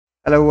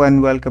Hello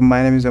and welcome.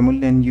 My name is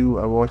Amul and you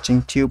are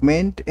watching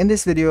TubeMint. In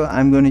this video,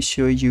 I'm going to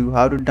show you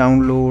how to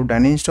download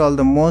and install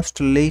the most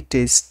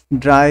latest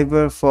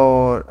driver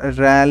for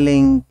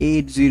Ralink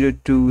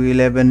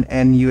 802.11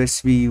 and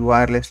USB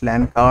wireless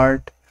LAN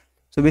card.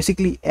 So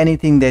basically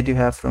anything that you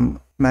have from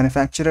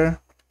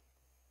manufacturer,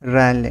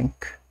 Ralink.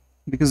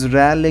 Because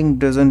Ralink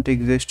doesn't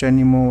exist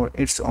anymore.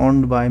 It's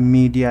owned by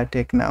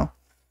Mediatek now.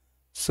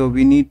 So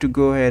we need to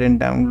go ahead and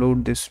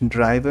download this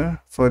driver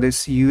for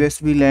this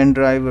USB LAN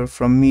driver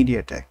from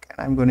Mediatek.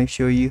 I'm going to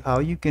show you how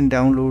you can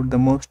download the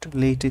most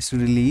latest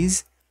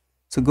release.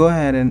 So go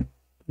ahead and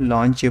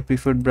launch your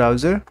preferred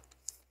browser.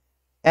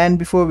 And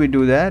before we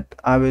do that,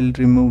 I will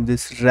remove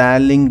this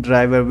Ralink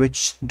driver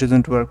which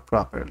doesn't work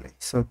properly.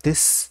 So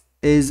this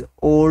is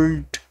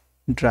old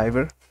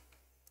driver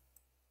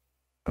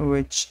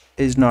which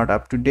is not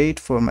up to date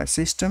for my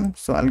system.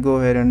 So I'll go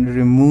ahead and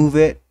remove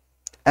it.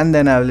 And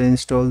then I will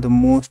install the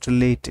most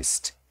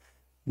latest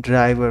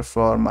driver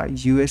for my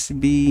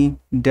USB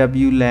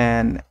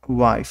WLAN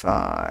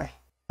Wi-Fi.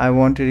 I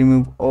want to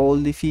remove all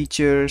the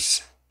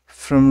features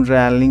from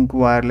Ralink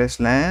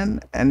wireless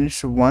LAN, and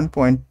it's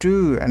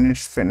 1.2 and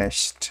it's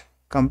finished,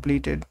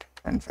 completed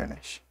and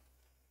finished.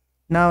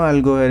 Now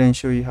I'll go ahead and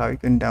show you how you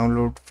can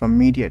download from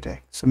Mediatek.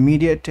 So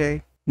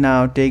Mediatek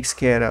now takes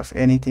care of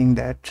anything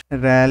that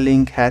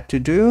Ralink had to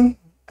do,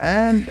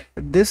 and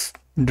this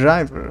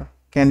driver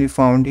can be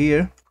found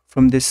here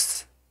from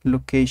this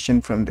location,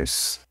 from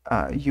this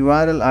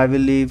URL I will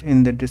leave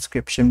in the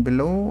description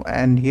below,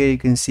 and here you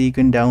can see you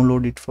can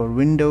download it for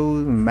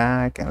Windows,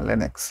 Mac and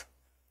Linux.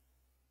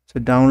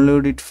 So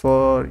download it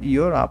for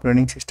your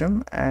operating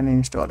system and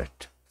install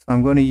it. So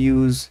I'm going to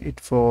use it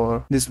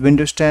for this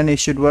Windows 10. It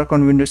should work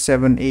on Windows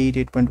 7, 8,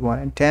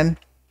 8.1 and 10,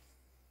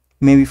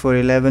 maybe for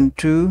 11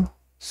 too.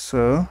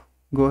 So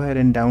go ahead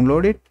and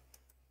download it.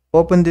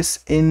 Open this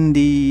in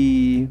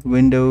the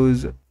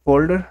Windows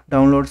folder,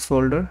 downloads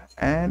folder,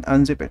 and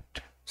unzip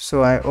it.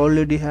 So I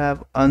already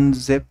have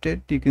unzipped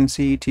it. You can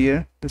see it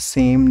here, the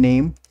same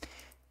name.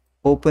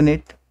 Open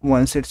it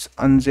once it's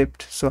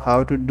unzipped. So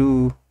how to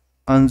do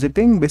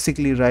unzipping?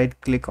 Basically right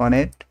click on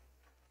it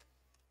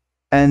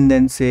and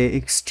then say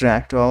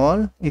extract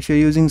all. If you're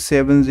using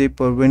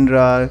 7-zip or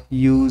WinRAR,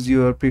 use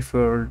your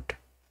preferred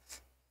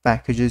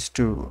packages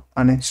to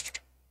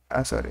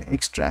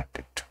extract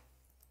it.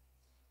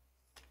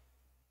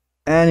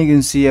 And you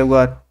can see I've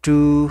got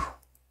two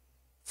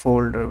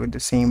folder with the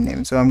same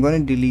name, so I'm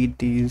going to delete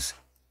these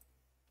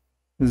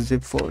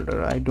zip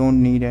folder. I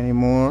don't need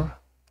anymore,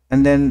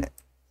 and then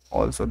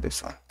also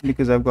this one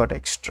because I've got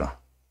extra.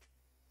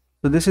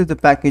 So this is the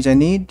package I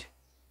need.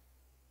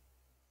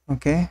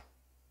 Okay,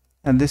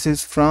 and this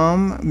is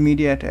from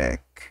Mediatek.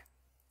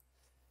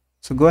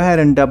 So go ahead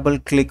and double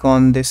click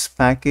on this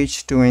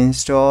package to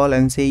install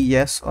and say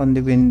yes on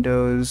the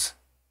Windows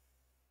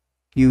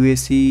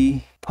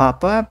UAC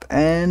pop-up,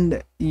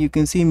 and you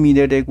can see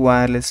Mediatek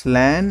wireless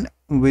LAN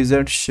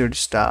wizard should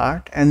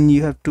start, and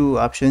you have two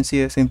options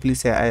here. Simply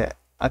say I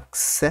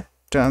accept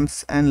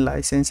terms and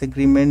license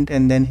agreement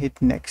and then hit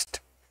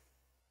next.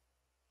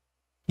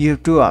 You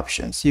have two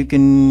options. You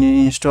can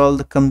install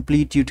the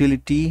complete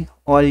utility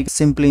or you can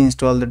simply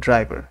install the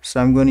driver. So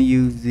I'm going to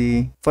use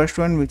the first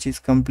one, which is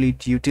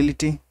complete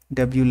utility,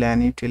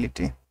 WLAN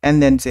utility,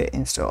 and then say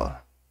install.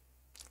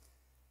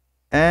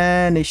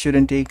 And it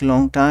shouldn't take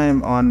long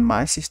time on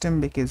my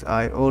system because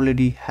I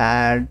already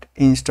had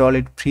installed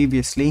it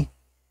previously.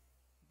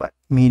 But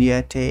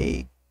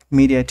Mediatek,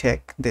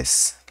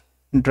 this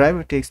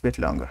driver takes a bit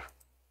longer.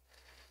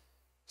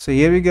 So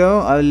here we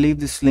go. I'll leave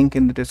this link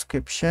in the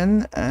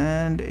description,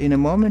 and in a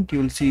moment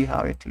you'll see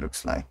how it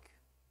looks like.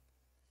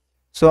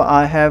 So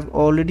I have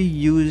already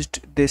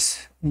used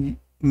this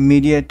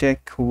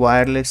Mediatek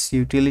wireless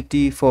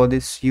utility for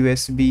this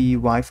USB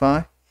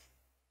Wi-Fi,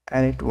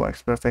 and it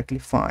works perfectly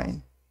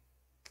fine.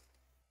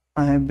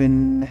 I have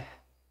been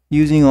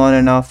using on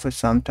and off for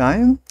some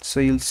time. So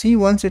you'll see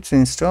once it's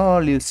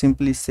installed, you'll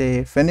simply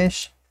say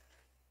finish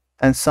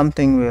and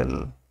something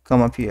will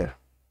come up here.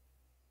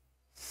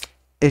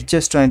 It's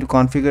just trying to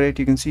configure it.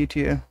 You can see it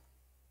here,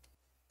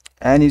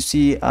 and you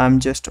see I'm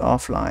just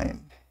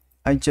offline.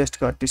 I just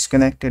got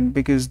disconnected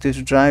because this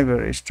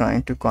driver is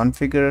trying to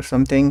configure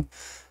something.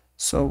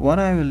 So what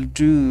I will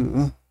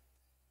do,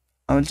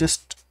 I will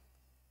just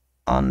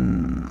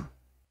unplug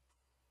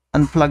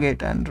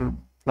it and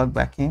plug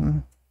back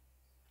in.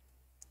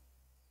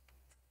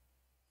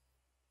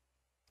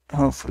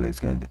 Hopefully it's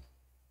going to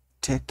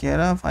take care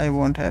of. I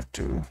won't have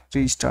to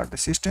restart the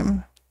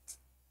system.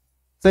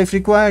 So if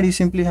required, you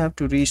simply have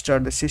to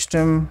restart the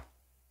system.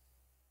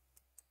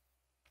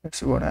 Let's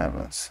see what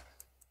happens.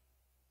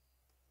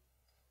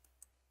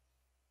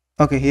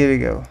 Okay, here we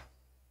go.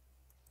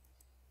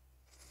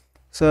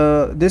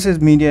 So this is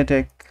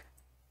Mediatek.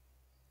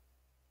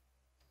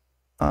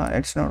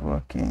 It's not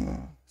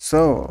working.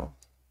 So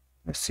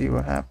let's see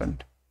what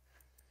happened.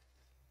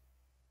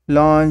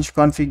 Launch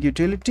config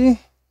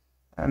utility.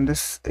 And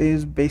this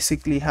is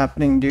basically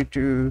happening due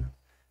to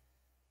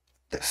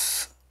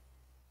this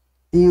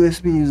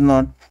USB is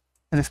not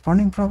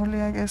responding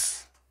properly, I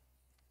guess.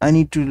 I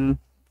need to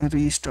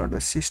restart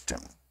the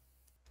system.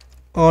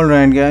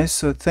 Alright guys,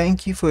 so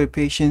thank you for your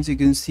patience. You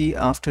can see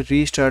after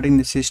restarting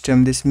the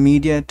system, this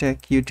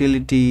Mediatek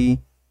utility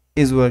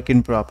is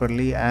working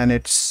properly and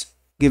it's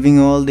giving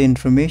all the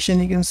information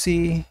you can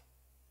see,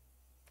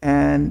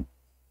 and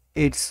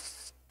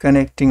it's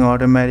connecting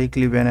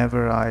automatically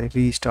whenever I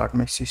restart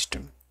my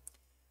system.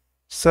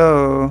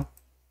 So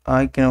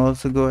I can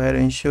also go ahead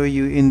and show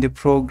you in the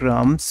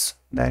programs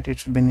that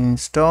it's been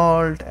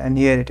installed, and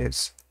here it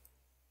is,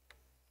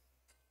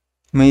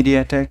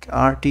 Mediatek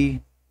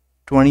RT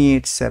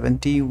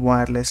 2870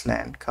 wireless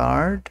LAN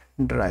card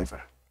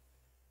driver.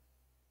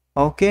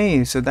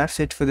 Okay, so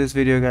that's it for this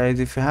video guys.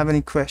 If you have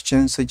any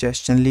questions,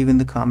 suggestions, leave in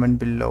the comment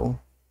below.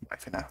 Bye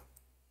for now.